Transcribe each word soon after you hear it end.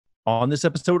On this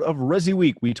episode of Resi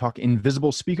Week, we talk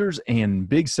invisible speakers and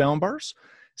big soundbars,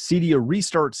 Cedia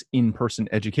restarts in-person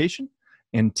education,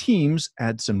 and Teams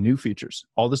add some new features.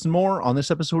 All this and more on this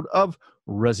episode of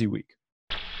Resi Week.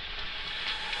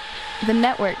 The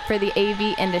network for the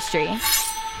AV industry.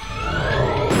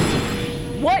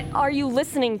 What are you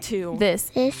listening to?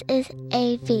 This is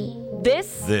AV.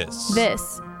 This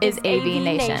is AV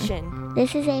Nation.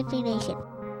 This is AV Nation.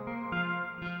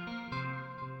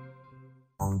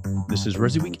 This is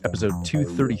Resi Week, episode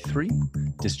 233,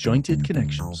 Disjointed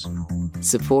Connections.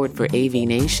 Support for AV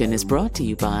Nation is brought to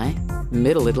you by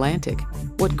Middle Atlantic.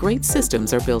 What great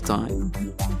systems are built on.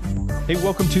 Hey,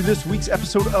 welcome to this week's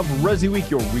episode of Resi Week,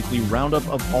 your weekly roundup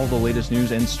of all the latest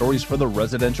news and stories for the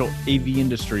residential AV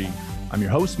industry. I'm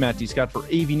your host, Matt D. Scott for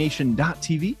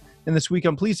AVNation.tv, and this week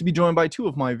I'm pleased to be joined by two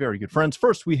of my very good friends.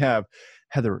 First, we have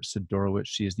Heather Sidorowicz.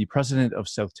 She is the president of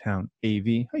Southtown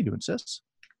AV. How you doing, sis?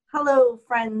 Hello,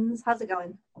 friends. How's it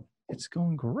going? It's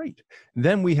going great.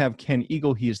 Then we have Ken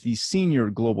Eagle. He is the Senior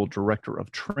Global Director of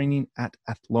Training at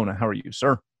Athlona. How are you,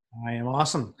 sir? I am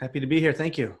awesome. Happy to be here.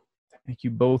 Thank you. Thank you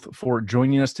both for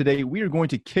joining us today. We are going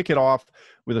to kick it off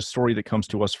with a story that comes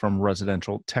to us from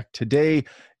Residential Tech Today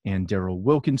and Daryl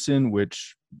Wilkinson,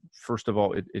 which, first of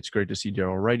all, it's great to see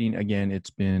Daryl writing again. It's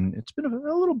been a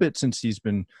little bit since he's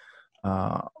been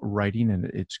writing, and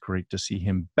it's great to see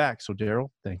him back. So Daryl,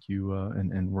 thank you,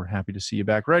 and we're happy to see you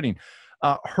back writing.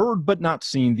 Heard but not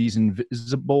seen, these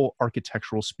invisible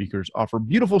architectural speakers offer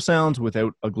beautiful sounds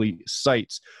without ugly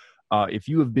sights. If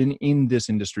you have been in this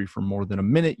industry for more than a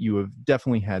minute, you have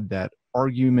definitely had that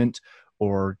argument,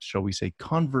 or shall we say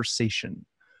conversation,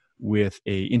 with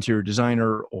a interior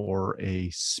designer or a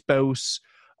spouse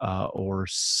or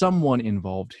someone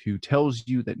involved who tells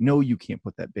you that, no, you can't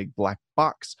put that big black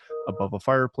box above a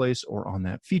fireplace or on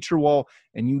that feature wall,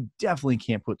 and you definitely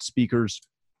can't put speakers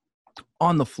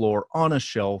on the floor, on a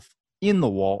shelf, in the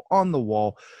wall, on the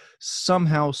wall.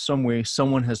 Somehow, some way,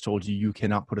 someone has told you you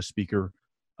cannot put a speaker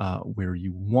where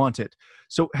you want it.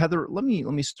 So Heather, let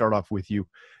me start off with you.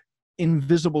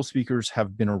 Invisible speakers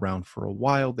have been around for a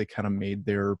while. They kind of made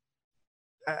their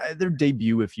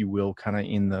debut, if you will, kind of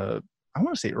in the, I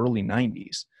want to say, early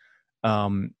 90s.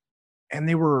 And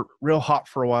they were real hot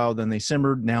for a while, then they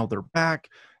simmered, now they're back.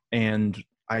 And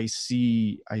I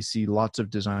see lots of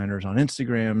designers on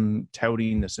Instagram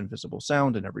touting this invisible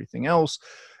sound and everything else.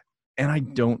 And I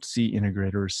don't see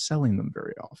integrators selling them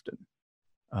very often,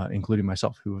 including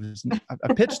myself,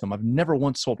 I pitched them. I've never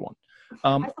once sold one.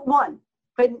 I sold one,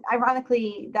 but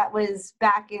ironically, that was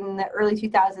back in the early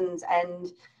 2000s,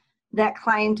 and that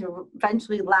client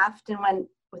eventually left and went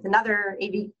with another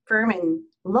AV firm, and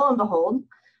lo and behold,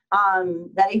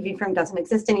 that AV firm doesn't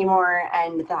exist anymore,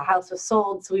 and the house was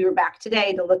sold. So we were back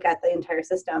today to look at the entire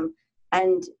system,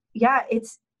 and yeah,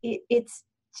 it's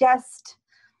just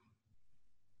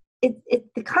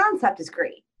the concept is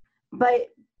great, but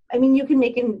I mean, you can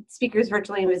make speakers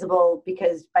virtually invisible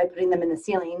because by putting them in the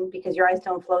ceiling, because your eyes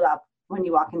don't float up when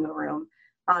you walk into a room.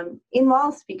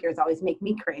 In-wall speakers always make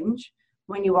me cringe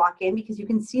when you walk in, because you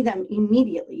can see them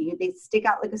immediately. They stick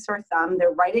out like a sore thumb.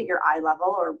 They're right at your eye level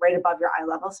or right above your eye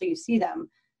level, so you see them.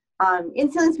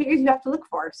 In-ceiling speakers you have to look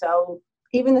for. So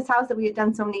even this house that we had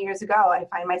done so many years ago, I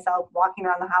find myself walking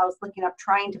around the house looking up,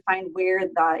 trying to find where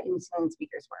the in-ceiling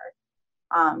speakers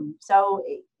were. So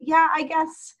yeah, I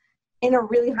guess in a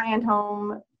really high-end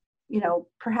home,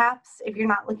 perhaps if you're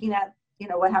not looking at,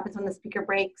 what happens when the speaker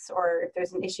breaks or if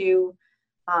there's an issue,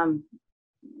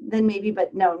 then maybe,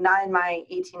 but no, not in my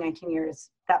 18, 19 years.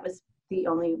 That was the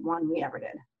only one we ever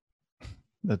did.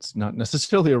 That's not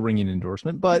necessarily a ringing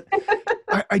endorsement, but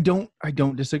I don't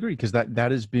disagree, because that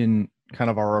has been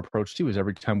kind of our approach too, is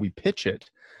every time we pitch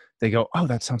it, they go, oh,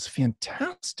 that sounds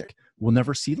fantastic. We'll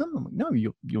never see them. I'm like, no,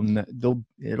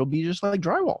 it'll be just like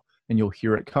drywall, and you'll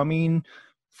hear it coming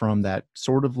from that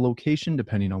sort of location,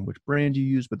 depending on which brand you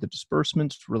use, but the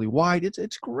disbursement's really wide.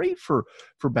 It's great for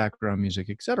background music,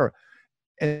 etc.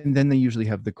 And then they usually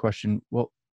have the question,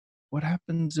 well, what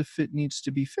happens if it needs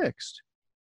to be fixed?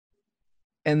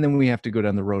 And then we have to go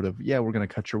down the road of, yeah, we're going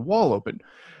to cut your wall open.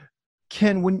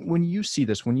 Ken, when you see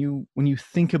this, when you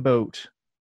think about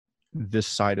this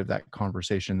side of that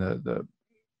conversation, the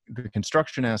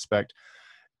construction aspect,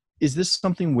 is this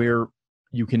something where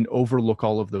you can overlook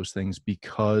all of those things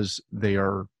because they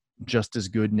are just as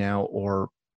good now, or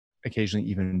occasionally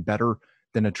even better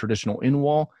than a traditional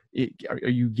in-wall? Are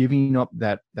you giving up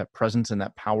that presence and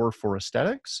that power for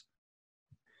aesthetics?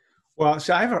 Well,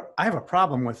 so I have a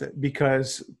problem with it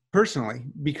because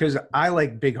I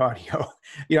like big audio.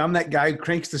 I'm that guy who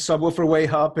cranks the subwoofer way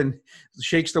up and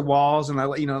shakes the walls, and I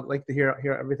like to hear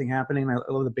everything happening. I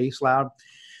love the bass loud.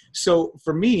 So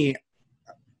for me,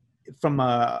 from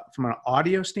an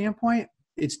audio standpoint,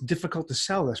 it's difficult to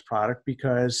sell this product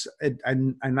because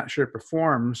I'm not sure it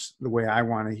performs the way I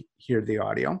want to hear the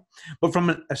audio. But from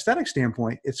an aesthetic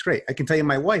standpoint, it's great. I can tell you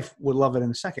my wife would love it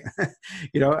in a second,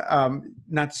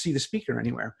 not to see the speaker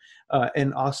anywhere.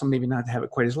 And also maybe not to have it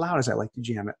quite as loud as I like to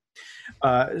jam it.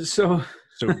 So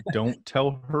don't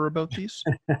tell her about these.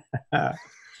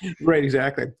 Right,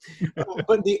 exactly.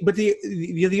 But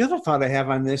the other thought I have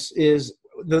on this is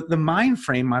the mind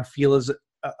frame I feel is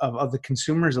of the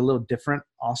consumer is a little different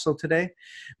also today,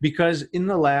 because in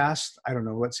the last, I don't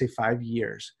know, let's say 5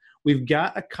 years, we've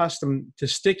got accustomed to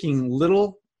sticking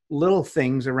little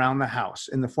things around the house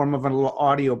in the form of a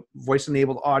little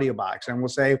voice-enabled audio box. And we'll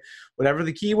say, whatever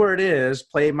the keyword is,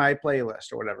 play my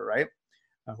playlist or whatever, right?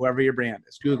 Whoever your brand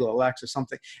is, Google, Alexa,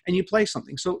 something, and you play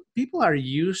something. So people are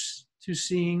used to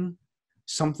seeing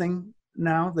something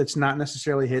now that's not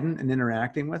necessarily hidden and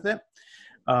interacting with it.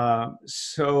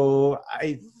 So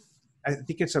I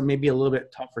think it's maybe a little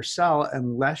bit tougher sell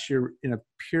unless you're in a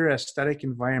pure aesthetic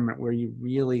environment where you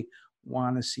really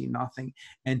want to see nothing.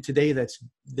 And today that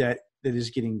is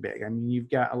getting big. I mean, you've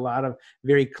got a lot of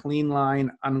very clean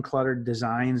line, uncluttered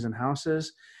designs and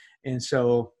houses. And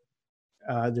so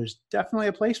there's definitely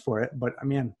a place for it, but I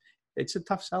mean, it's a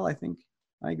tough sell. I think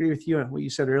I agree with you on what you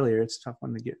said earlier. It's a tough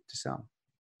one to get to sell.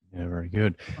 Yeah, very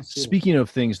good. Speaking of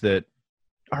things that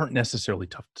aren't necessarily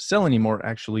tough to sell anymore,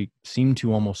 actually seem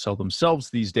to almost sell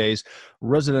themselves these days,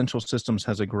 Residential Systems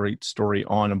has a great story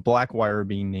on Blackwire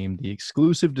being named the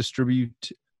exclusive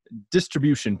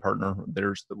distribution partner,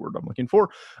 there's the word I'm looking for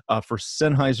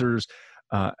Sennheiser's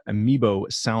Amiibo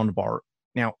soundbar.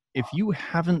 Now, if you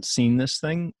haven't seen this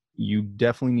thing, you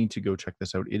definitely need to go check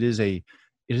this out. It is a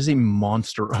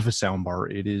monster of a soundbar.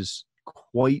 It is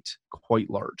quite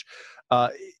large.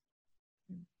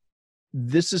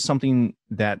 This is something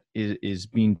that is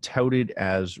being touted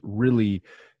as really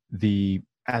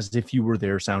as if you were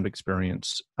their sound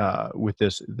experience with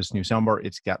this new soundbar.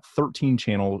 It's got 13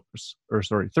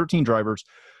 drivers,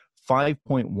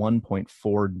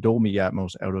 5.1.4 Dolby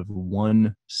Atmos out of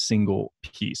one single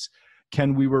piece.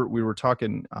 Ken, we were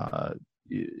talking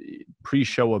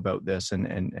pre-show about this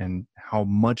and how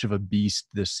much of a beast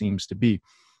this seems to be.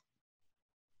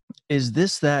 Is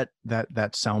this that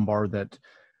soundbar that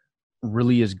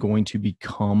really is going to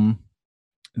become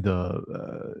the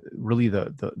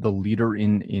leader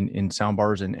in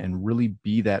soundbars and really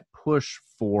be that push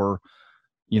for,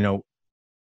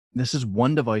 this is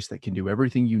one device that can do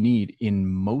everything you need in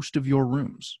most of your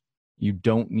rooms. You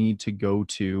don't need to go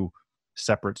to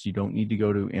separates. You don't need to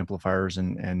go to amplifiers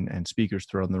and speakers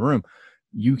throughout the room.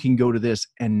 You can go to this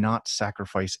and not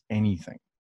sacrifice anything.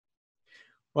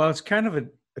 Well, it's kind of a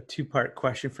two-part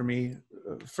question for me.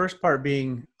 First part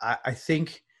being, I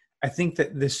think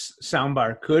that this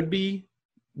soundbar could be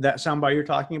that soundbar you're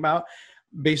talking about.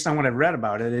 Based on what I've read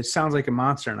about it, it sounds like a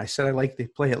monster. And I said I like to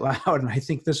play it loud, and I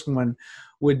think this one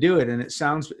would do it. And it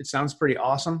sounds pretty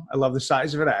awesome. I love the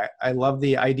size of it. I love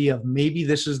the idea of maybe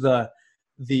this is the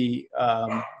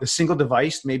single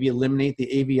device, maybe eliminate the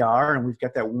AVR, and we've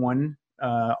got that one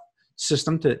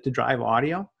system to drive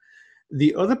audio.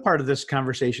 The other part of this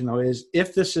conversation, though, is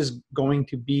if this is going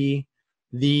to be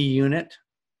the unit,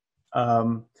 I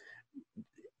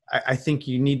think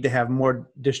you need to have more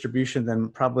distribution than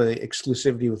probably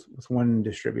exclusivity with one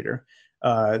distributor.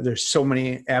 There's so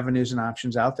many avenues and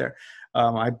options out there.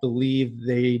 I believe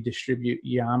they distribute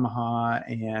Yamaha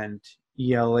and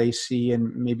ELAC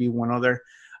and maybe one other.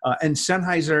 And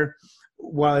Sennheiser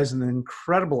was an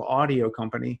incredible audio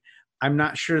company. I'm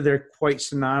not sure they're quite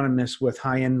synonymous with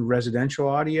high-end residential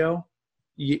audio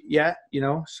yet,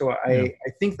 So I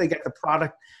think they got the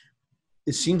product.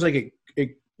 It seems like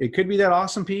it could be that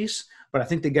awesome piece, but I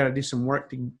think they got to do some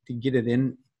work to get it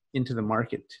into the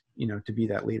market, to be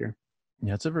that leader.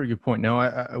 Yeah, that's a very good point. Now,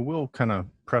 I will kind of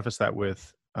preface that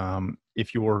with,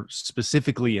 if you're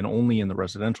specifically and only in the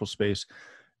residential space,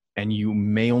 and you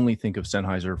may only think of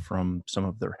Sennheiser from some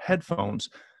of their headphones,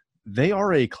 they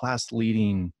are a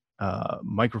class-leading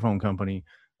microphone company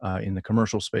in the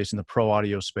commercial space, in the pro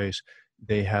audio space.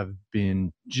 They have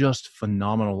been just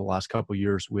phenomenal the last couple of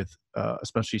years with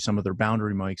especially some of their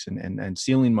boundary mics and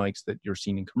ceiling mics that you're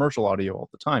seeing in commercial audio all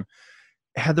the time.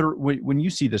 Heather, when you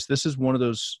see this is one of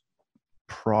those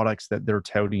products that they're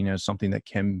touting as something that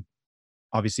can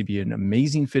obviously be an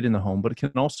amazing fit in the home, but it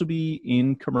can also be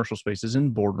in commercial spaces,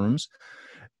 in boardrooms.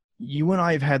 You and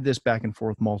I have had this back and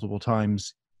forth multiple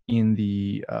times in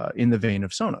the vein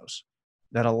of Sonos,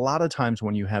 that a lot of times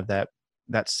when you have that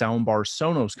soundbar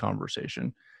Sonos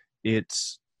conversation,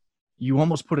 you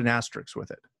almost put an asterisk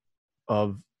with it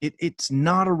of it's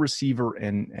not a receiver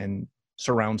and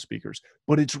surround speakers,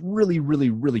 but it's really, really,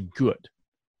 really good.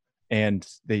 And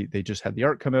they just had the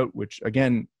ARC come out, which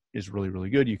again is really, really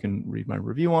good. You can read my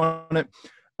review on it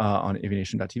on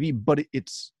avnation.tv. But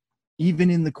it's even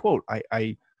in the quote,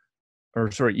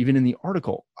 even in the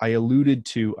article, I alluded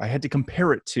to, I had to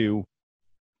compare it to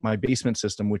my basement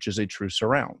system, which is a true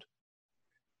surround.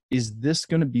 Is this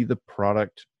going to be the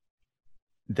product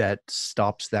that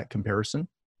stops that comparison?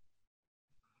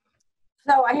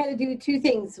 So I had to do two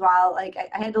things while I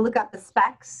had to look up the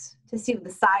specs to see what the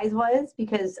size was,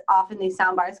 because often these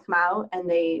sound bars come out and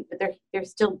they're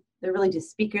really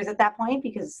just speakers at that point,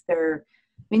 because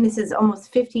this is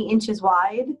almost 50 inches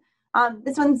wide.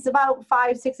 This one's about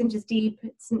 5-6 inches deep.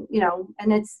 It's,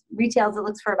 and it's retails, it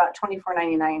looks for about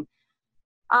 $24.99.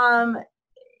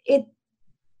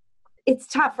 It's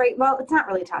tough, right? Well, it's not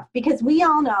really tough, because we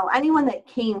all know, anyone that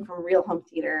came from real home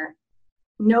theater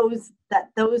knows that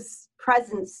those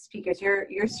presence speakers, your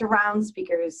surround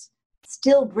speakers,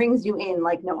 still brings you in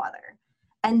like no other.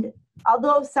 And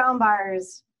although sound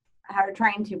bars are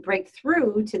trying to break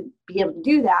through to be able to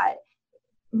do that,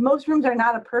 most rooms are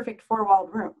not a perfect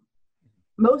four-walled room.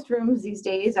 Most rooms these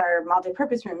days are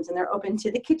multi-purpose rooms, and they're open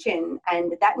to the kitchen.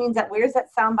 And that means that where's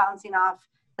that sound bouncing off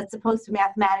that's supposed to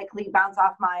mathematically bounce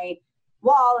off my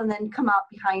wall and then come out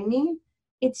behind me?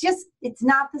 It's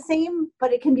not the same,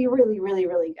 but it can be really, really,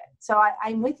 really good. So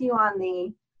I'm with you on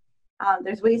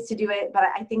there's ways to do it, but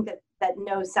I think that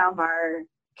no soundbar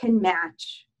can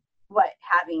match what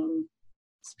having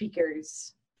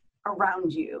speakers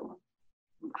around you,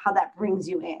 how that brings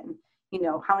you in.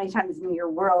 How many times in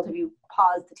your world have you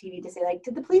paused the TV to say, like,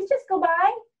 did the police just go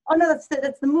by? Oh no, that's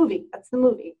the movie. That's the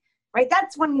movie, right?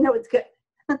 That's when you know it's good.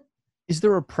 Is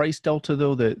there a price delta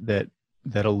though that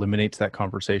eliminates that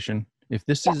conversation? If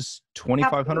this is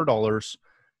 $2,500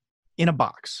 in a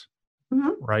box,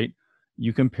 right?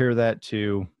 You compare that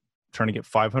to trying to get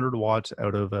 500 watts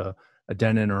out of a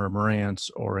Denon or a Marantz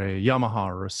or a Yamaha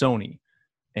or a Sony,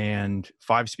 and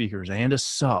 5 speakers and a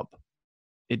sub.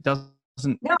 It doesn't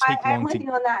take long I'm with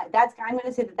you on that. I'm going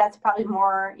to say that's probably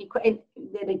more it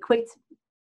equates.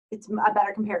 It's a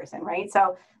better comparison, right?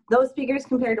 So those speakers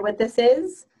compared to what this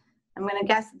is, I'm going to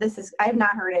guess this is. I have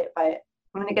not heard it, but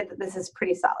I'm going to get that this is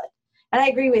pretty solid. And I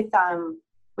agree with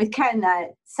Ken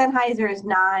that Sennheiser is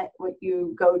not what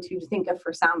you go to think of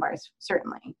for soundbars,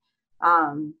 certainly.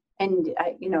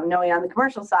 Knowing on the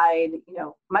commercial side,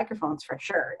 microphones for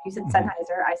sure. You said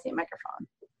Sennheiser, I say microphone.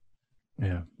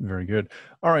 Yeah, very good.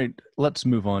 All right, let's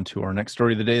move on to our next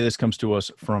story of the day. This comes to us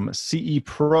from CE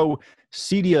Pro.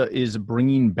 CEDIA is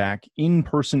bringing back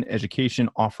in-person education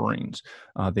offerings.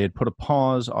 They had put a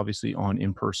pause, obviously, on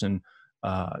in-person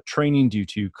training due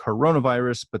to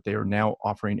coronavirus, but they are now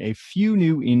offering a few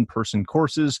new in-person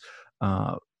courses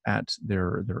at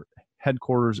their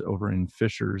headquarters over in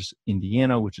Fishers,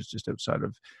 Indiana, which is just outside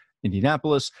of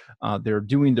Indianapolis. They're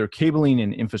doing their cabling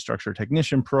and infrastructure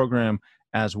technician program,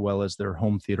 as well as their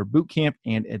home theater boot camp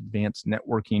and advanced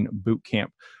networking boot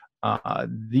camp.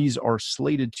 These are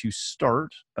slated to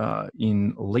start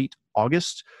in late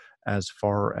August. As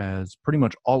far as pretty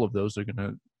much all of those, they're going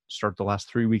to start the last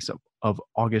 3 weeks of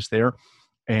August there.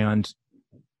 And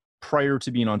prior to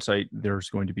being on site, there's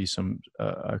going to be some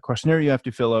a questionnaire you have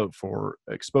to fill out for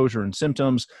exposure and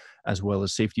symptoms, as well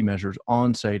as safety measures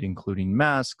on site, including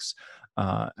masks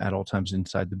at all times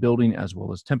inside the building, as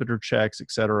well as temperature checks, et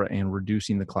cetera, and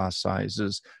reducing the class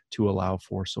sizes to allow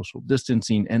for social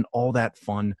distancing and all that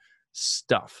fun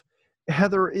stuff.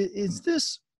 Heather, is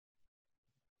this,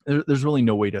 there's really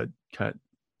no way to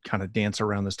kind of dance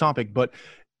around this topic, but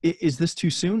is this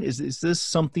too soon? Is this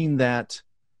something that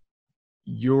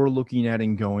you're looking at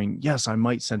and going, yes, I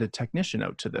might send a technician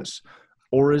out to this?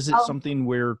 Or is it something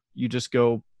where you just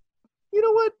go, you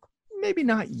know what, maybe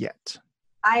not yet?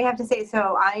 I have to say,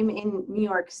 so I'm in New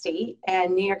York State,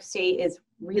 and New York State is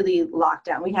really locked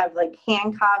down. We have like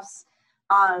handcuffs.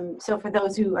 So for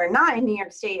those who are not in New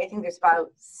York State, I think there's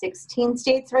about 16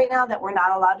 states right now that we're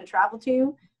not allowed to travel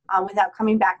to without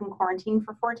coming back in quarantine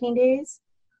for 14 days.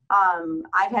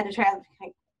 I've had to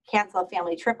cancel a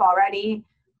family trip already.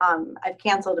 I've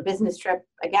canceled a business trip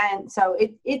again. So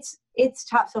it's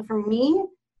tough. So for me,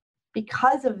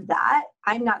 because of that,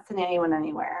 I'm not sending anyone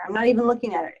anywhere. I'm not even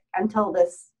looking at it until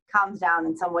this calms down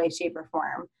in some way, shape, or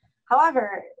form.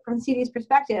 However, from CEDIA's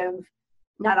perspective,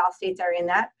 not all states are in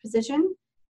that position.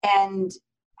 And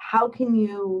how can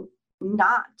you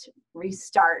not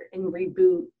restart and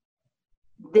reboot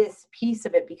this piece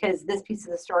of it? Because this piece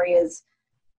of the story is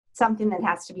something that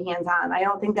has to be hands-on. I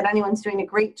don't think that anyone's doing a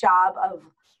great job of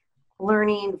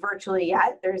learning virtually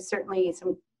yet. There's certainly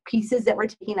some pieces that we're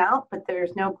taking out, but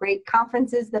there's no great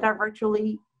conferences that are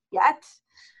virtually yet.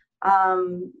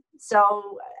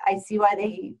 So I see why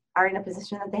they are in a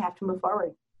position that they have to move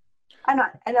forward. I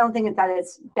don't think that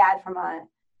it's bad from a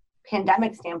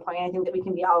pandemic standpoint. I think that we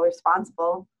can be all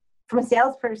responsible. From a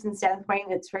salesperson standpoint,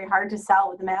 it's very hard to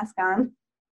sell with a mask on.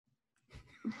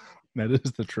 That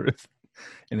is the truth.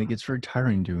 And it gets very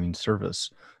tiring doing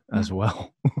service as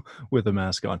well with a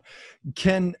mask on.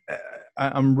 Ken,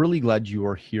 I'm really glad you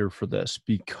are here for this,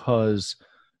 because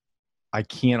I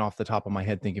can't off the top of my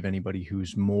head think of anybody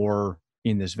who's more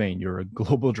in this vein. You're a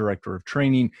global director of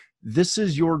training. This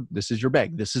is your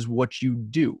bag. This is what you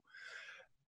do.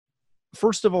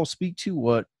 First of all, speak to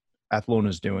what Athlone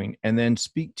is doing, and then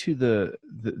speak to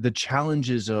the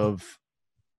challenges of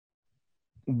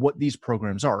what these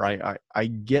programs are. I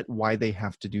get why they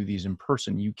have to do these in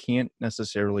person. You can't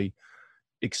necessarily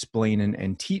explain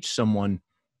and teach someone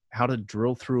how to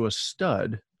drill through a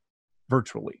stud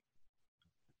virtually.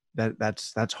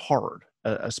 That's hard,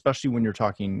 especially when you're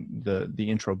talking the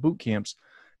intro boot camps.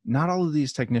 Not all of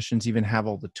these technicians even have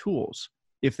all the tools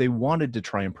if they wanted to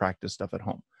try and practice stuff at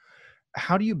home.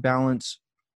 How do you balance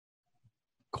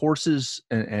courses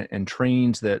and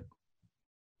trainings that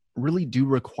really do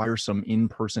require some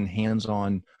in-person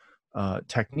hands-on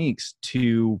techniques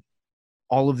to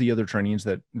all of the other trainings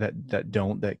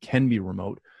that can be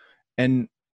remote? And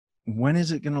when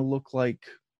is it going to look like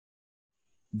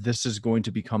this is going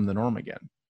to become the norm again?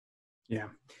 Yeah.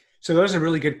 So those are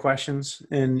really good questions.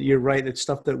 And you're right. It's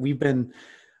stuff that we've been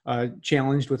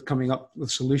challenged with coming up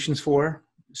with solutions for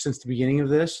since the beginning of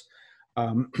this.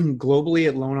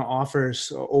 Globally, Atlona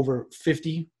offers over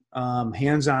 50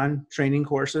 hands-on training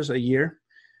courses a year.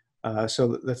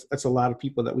 So that's a lot of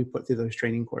people that we put through those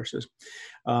training courses.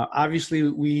 Obviously,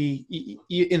 we,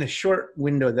 in a short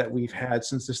window that we've had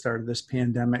since the start of this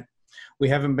pandemic, we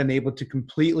haven't been able to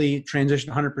completely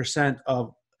transition 100%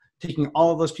 of taking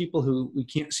all of those people who we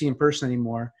can't see in person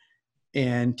anymore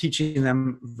and teaching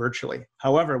them virtually.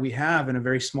 However, we have, in a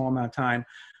very small amount of time,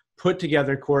 put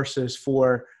together courses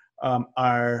for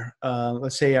our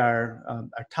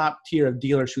top tier of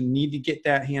dealers who need to get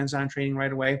that hands-on training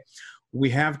right away. We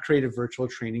have created virtual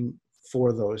training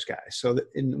for those guys. So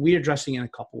we're addressing it in a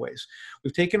couple ways.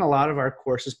 We've taken a lot of our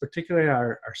courses, particularly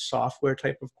our software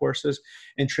type of courses,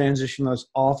 and transitioned those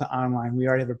all to online. We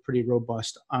already have a pretty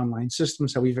robust online system,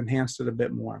 so we've enhanced it a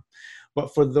bit more.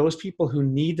 But for those people who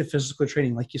need the physical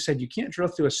training, like you said, you can't drill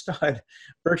through a stud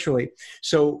virtually.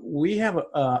 So we have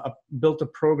built a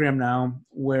program now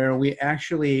where we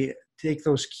actually take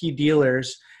those key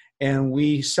dealers and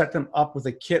we set them up with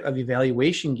a kit of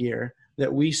evaluation gear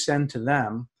that we send to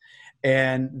them.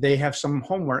 And they have some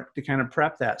homework to kind of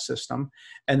prep that system.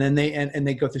 And then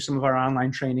they go through some of our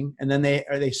online training. And then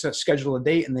they schedule a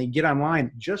date and they get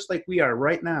online, just like we are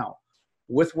right now,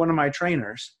 with one of my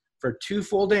trainers for 2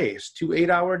 full days, 2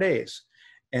 8-hour days.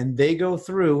 And they go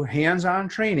through hands-on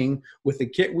training with the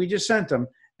kit we just sent them,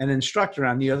 and an instructor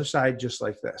on the other side, just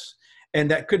like this. And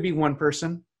that could be one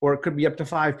person, or it could be up to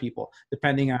 5 people,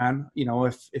 depending on,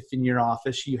 if in your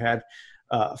office you had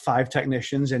 5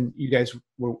 technicians and you guys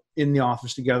were in the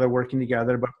office together, working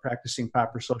together, but practicing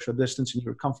proper social distance, and you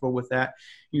were comfortable with that,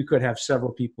 you could have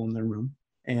several people in the room,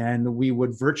 and we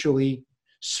would virtually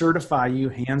certify you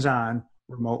hands-on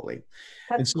remotely.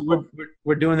 And so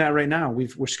we're doing that right now.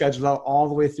 We're scheduled out all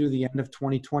the way through the end of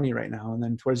 2020 right now. And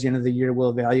then towards the end of the year,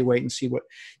 we'll evaluate and see what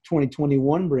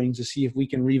 2021 brings to see if we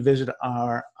can revisit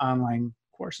our online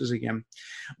courses again.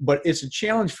 But it's a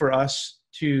challenge for us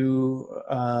to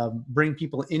bring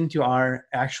people into our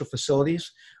actual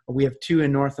facilities. We have 2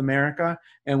 in North America,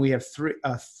 and we have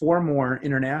 4 more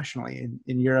internationally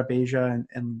in Europe, Asia,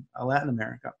 and Latin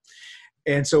America.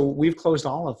 And so we've closed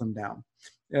all of them down.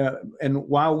 And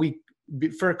while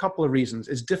for a couple of reasons,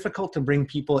 it's difficult to bring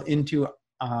people into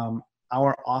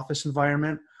our office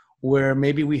environment where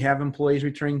maybe we have employees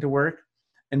returning to work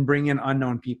and bring in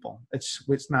unknown people.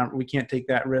 We can't take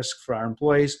that risk for our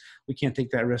employees. We can't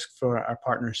take that risk for our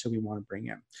partners that we want to bring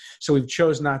in. So we've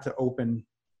chosen not to open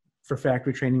for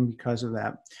factory training because of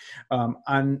that.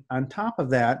 On top of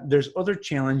that, there's other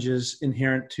challenges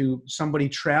inherent to somebody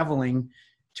traveling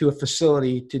to a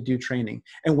facility to do training.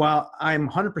 And while I'm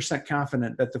 100%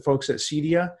 confident that the folks at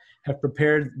CEDIA have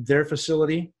prepared their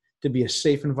facility to be a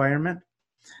safe environment,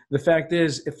 the fact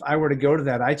is, if I were to go to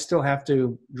that, I'd still have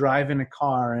to drive in a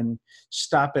car and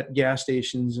stop at gas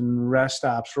stations and rest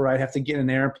stops, or I'd have to get in an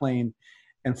airplane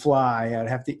and fly. I'd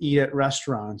have to eat at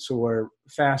restaurants or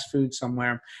fast food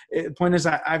somewhere. The point is,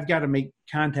 I've got to make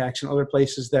contacts in other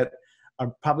places that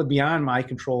are probably beyond my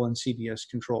control and CEDIA's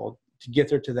control to get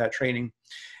there to that training.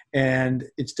 And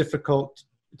it's difficult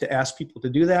to ask people to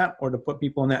do that or to put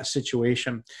people in that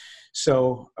situation.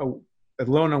 So at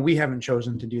Lona, we haven't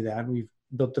chosen to do that. We've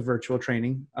built the virtual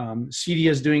training. CEDIA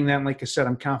is doing that. And like I said,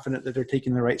 I'm confident that they're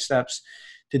taking the right steps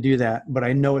to do that. But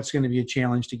I know it's going to be a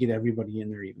challenge to get everybody in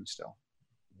there even still.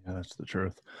 Yeah, that's the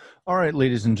truth. All right,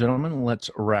 ladies and gentlemen,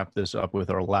 let's wrap this up with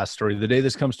our last story of the day.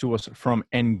 This comes to us from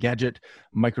Engadget.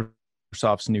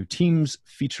 Microsoft's new Teams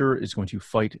feature is going to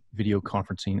fight video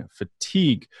conferencing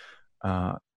fatigue.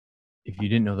 If you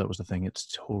didn't know that was a thing, it's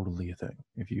totally a thing.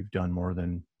 If you've done more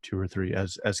than 2 or 3,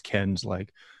 as Ken's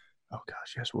like, oh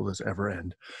gosh, yes, will this ever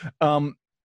end?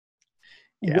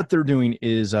 What they're doing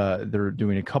is they're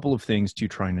doing a couple of things to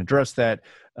try and address that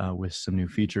with some new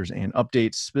features and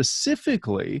updates.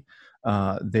 Specifically,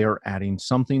 they are adding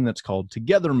something that's called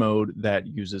Together Mode that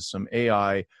uses some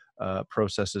AI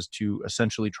processes to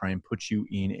essentially try and put you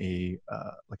in a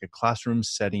like a classroom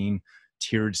setting,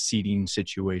 tiered seating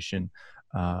situation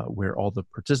where all the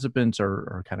participants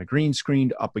are kind of green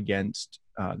screened up against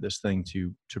this thing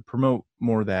to promote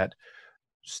more that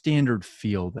standard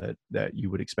feel that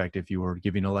you would expect if you were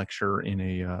giving a lecture in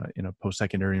a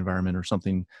post-secondary environment or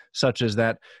something such as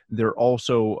that. They're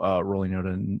also rolling out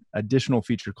an additional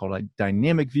feature called a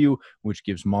dynamic view, which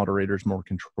gives moderators more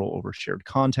control over shared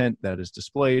content that is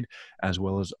displayed, as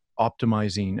well as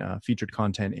optimizing featured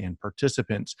content and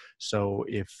participants. So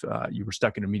if you were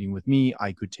stuck in a meeting with me,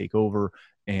 I could take over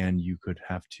and you could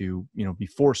have to, be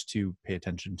forced to pay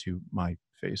attention to my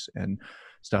face and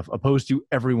stuff, opposed to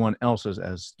everyone else's,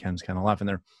 as Ken's kind of laughing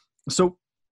there. So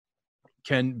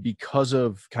Ken, because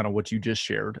of kind of what you just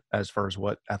shared as far as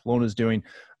what Athlona is doing,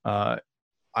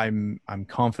 I'm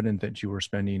confident that you are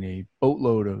spending a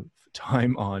boatload of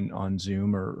time on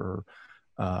Zoom or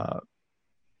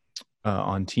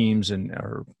on Teams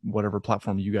or whatever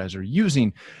platform you guys are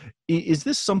using. Is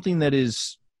this something that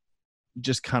is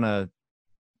just kind of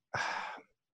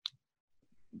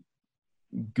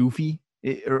goofy,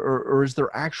 or is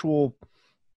there actual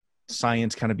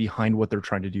science kind of behind what they're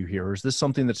trying to do here? Or is this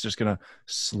something that's just going to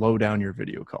slow down your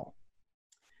video call?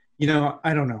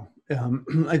 I don't know.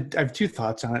 I have 2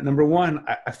 thoughts on it. Number one,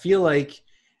 I feel like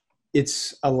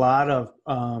it's a lot of,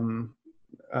 I don't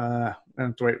know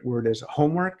what the right word is,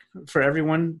 homework for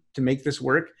everyone to make this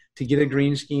work, to get a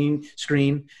green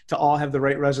screen, to all have the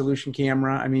right resolution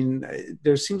camera. I mean,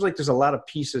 there seems like there's a lot of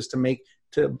pieces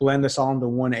to blend this all into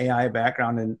one AI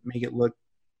background and make it look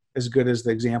as good as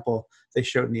the example they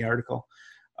showed in the article.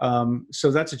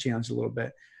 So that's a challenge a little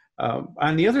bit.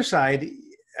 On the other side,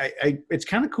 it's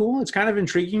kind of cool. It's kind of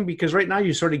intriguing because right now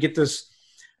you sort of get this,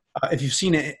 if you've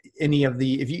seen any of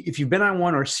if you've been on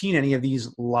one or seen any of these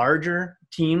larger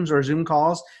Teams or Zoom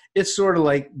calls, it's sort of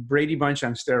like Brady Bunch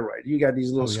on steroid. You got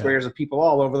these little squares of people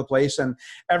all over the place, and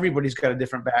everybody's got a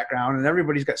different background, and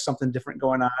everybody's got something different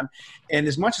going on. And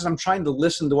as much as I'm trying to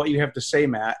listen to what you have to say,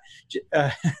 Matt,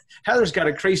 Heather's got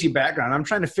a crazy background. I'm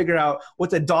trying to figure out what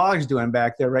the dog's doing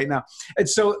back there right now. And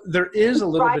so there is a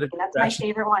little bit of that's my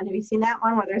favorite one. Have you seen that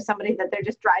one where there's somebody that they're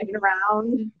just driving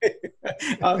around?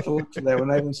 I'll have to look for that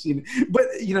one. I haven't seen it. But,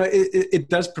 it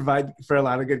does provide for a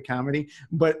lot of good comedy,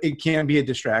 but it can be a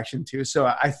distraction too. So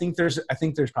I think there's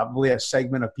probably a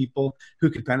segment of people who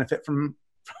could benefit from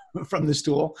this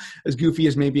tool. As goofy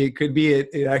as maybe it could be,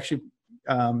 it actually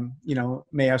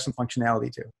may have some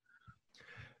functionality too.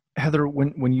 Heather,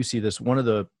 when you see this, one of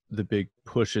the big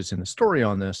pushes in the story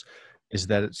on this is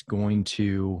that it's going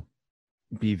to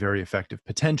be very effective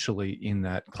potentially in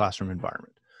that classroom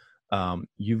environment.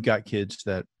 You've got kids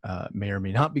that may or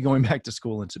may not be going back to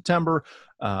school in September.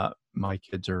 My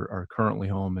kids are currently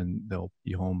home, and they'll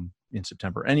be home in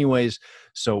September anyways.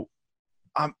 So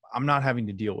I'm not having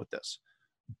to deal with this,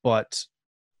 but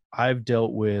I've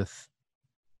dealt with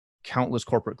countless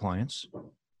corporate clients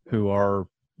who are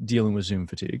dealing with Zoom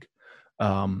fatigue.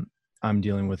 I'm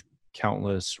dealing with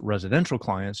countless residential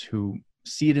clients who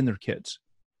see it in their kids,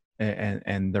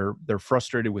 and they're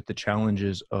frustrated with the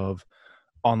challenges of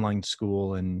online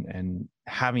school and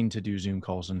having to do Zoom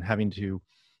calls and having to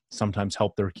sometimes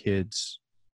help their kids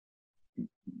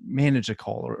manage a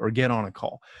call or get on a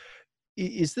call.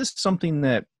 Is this something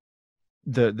that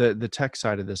the tech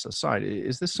side of this aside,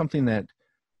 is this something that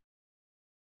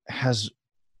has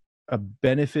a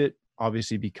benefit,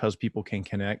 obviously, because people can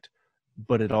connect,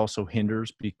 but it also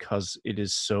hinders because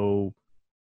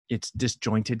it's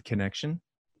disjointed connection?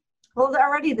 Well,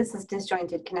 already this is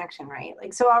disjointed connection, right?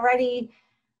 Like, so already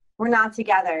we're not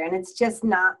together and it's just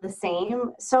not the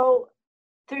same. So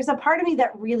there's a part of me that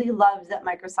really loves that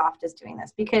Microsoft is doing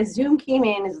this, because Zoom came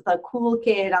in as the cool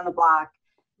kid on the block.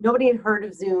 Nobody had heard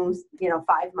of Zoom, 5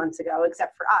 months ago,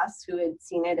 except for us who had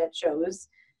seen it at shows.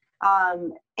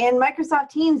 And Microsoft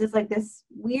Teams is like this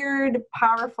weird,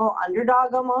 powerful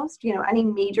underdog almost. Any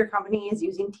major company is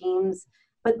using Teams,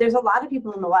 but there's a lot of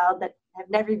people in the wild that have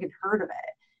never even heard of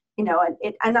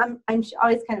it. And I'm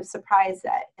always kind of surprised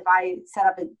that if I set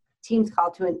up a Teams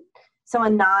call to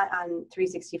someone not on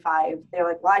 365, they're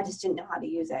like, well, I just didn't know how to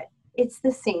use it. It's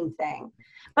the same thing.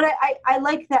 But I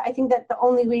like that. I think that the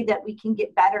only way that we can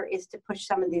get better is to push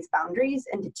some of these boundaries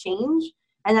and to change.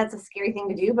 And that's a scary thing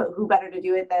to do, but who better to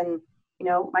do it than,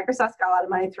 Microsoft's got a lot of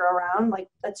money to throw around. Like,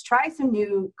 let's try some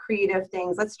new creative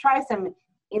things. Let's try some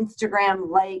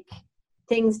Instagram-like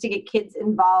things to get kids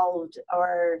involved,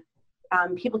 or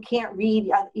people can't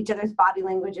read each other's body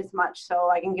language as much.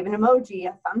 So I can give an emoji,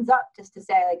 a thumbs up, just to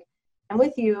say, like, I'm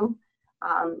with you.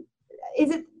 Is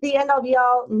it the end all be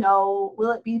all? No.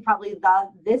 Will it be probably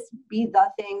this be the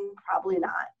thing? Probably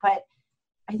not. But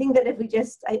I think that if we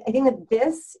I think that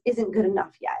this isn't good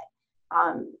enough yet,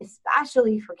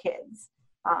 especially for kids.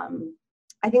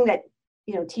 I think that,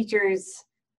 teachers,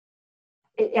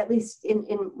 at least in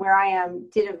where I am,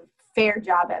 did a fair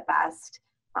job at best.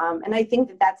 And I think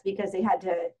that that's because they had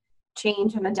to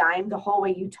change on a dime the whole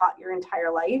way you taught your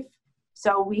entire life.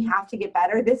 So we have to get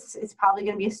better. This is probably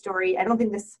going to be a story. I don't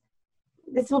think this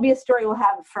will be a story we'll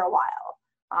have for a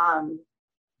while.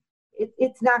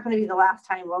 It's not going to be the last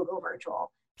time we'll go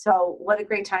virtual. So what a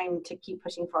great time to keep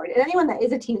pushing forward. And anyone that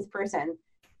is a Teams person,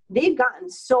 they've gotten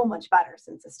so much better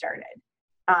since it started.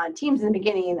 Teams in the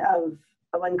beginning of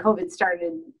when COVID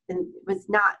started was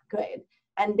not good.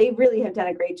 And they really have done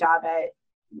a great job at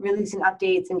releasing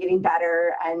updates and getting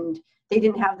better. And they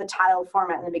didn't have the tile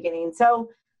format in the beginning. So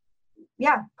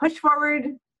yeah, push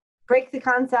forward, break the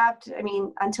concept. I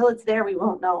mean, until it's there, we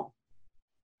won't know.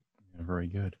 Very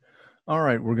good. All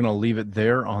right, we're going to leave it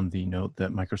there on the note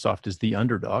that Microsoft is the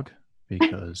underdog,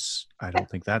 because I don't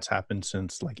think that's happened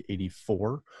since like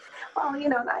 84. Well, you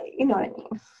know what I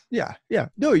mean. Yeah.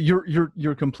 No,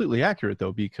 you're completely accurate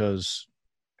though, because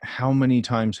how many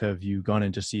times have you gone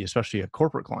in to see, especially a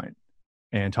corporate client,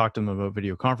 and talked to them about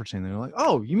video conferencing? And they're like,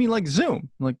 "Oh, you mean like Zoom?"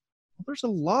 I'm like, well, there's a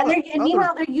lot. And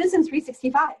meanwhile, they're using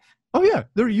 365. Oh yeah,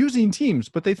 they're using Teams,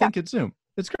 but they think it's Zoom.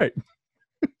 It's great.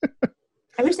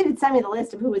 I wish they would send me the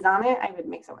list of who was on it. I would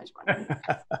make so much money.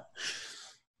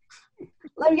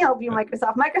 Let me help you,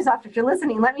 Microsoft. Microsoft, if you're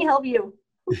listening, let me help you.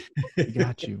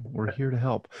 Got you. We're here to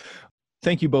help.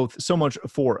 Thank you both so much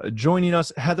for joining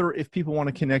us. Heather, if people want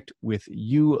to connect with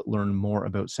you, learn more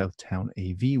about Southtown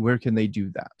AV, where can they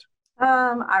do that?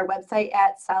 Our website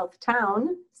at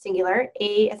Southtown, singular,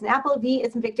 A as in Apple, V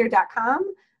as in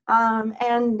Victor.com.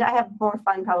 And I have more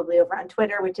fun probably over on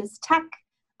Twitter, which is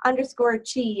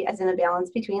tech_chi, as in a balance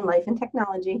between life and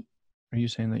technology. Are you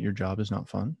saying that your job is not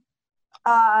fun?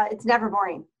 It's never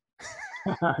boring.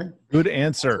 Good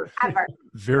answer. Ever.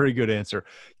 Very good answer.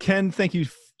 Ken, thank you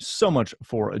so much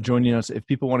for joining us. If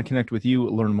people want to connect with you,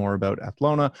 learn more about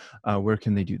Athlona, where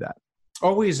can they do that?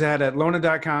 Always at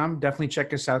atlona.com. Definitely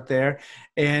check us out there.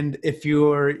 And if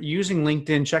you're using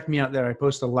LinkedIn, check me out there. I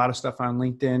post a lot of stuff on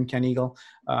LinkedIn, Ken Eagle,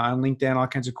 on LinkedIn, all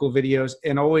kinds of cool videos.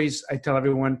 And always, I tell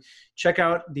everyone, check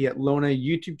out the Athlona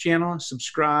YouTube channel,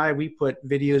 subscribe. We put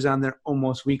videos on there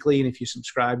almost weekly. And if you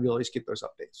subscribe, you'll always get those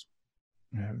updates.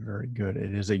 Yeah, very good.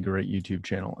 It is a great YouTube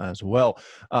channel as well.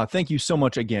 Thank you so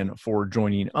much again for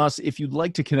joining us. If you'd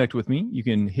like to connect with me, you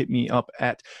can hit me up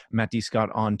at Matt D. Scott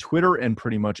on Twitter and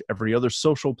pretty much every other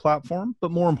social platform.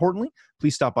 But more importantly,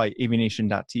 please stop by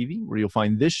avnation.tv, where you'll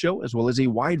find this show as well as a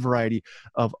wide variety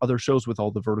of other shows with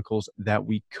all the verticals that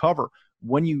we cover.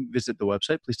 When you visit the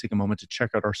website, please take a moment to check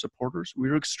out our supporters. We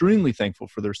are extremely thankful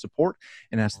for their support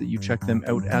and ask that you check them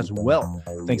out as well.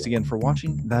 Thanks again for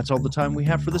watching. That's all the time we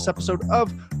have for this episode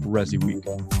of Resi Week.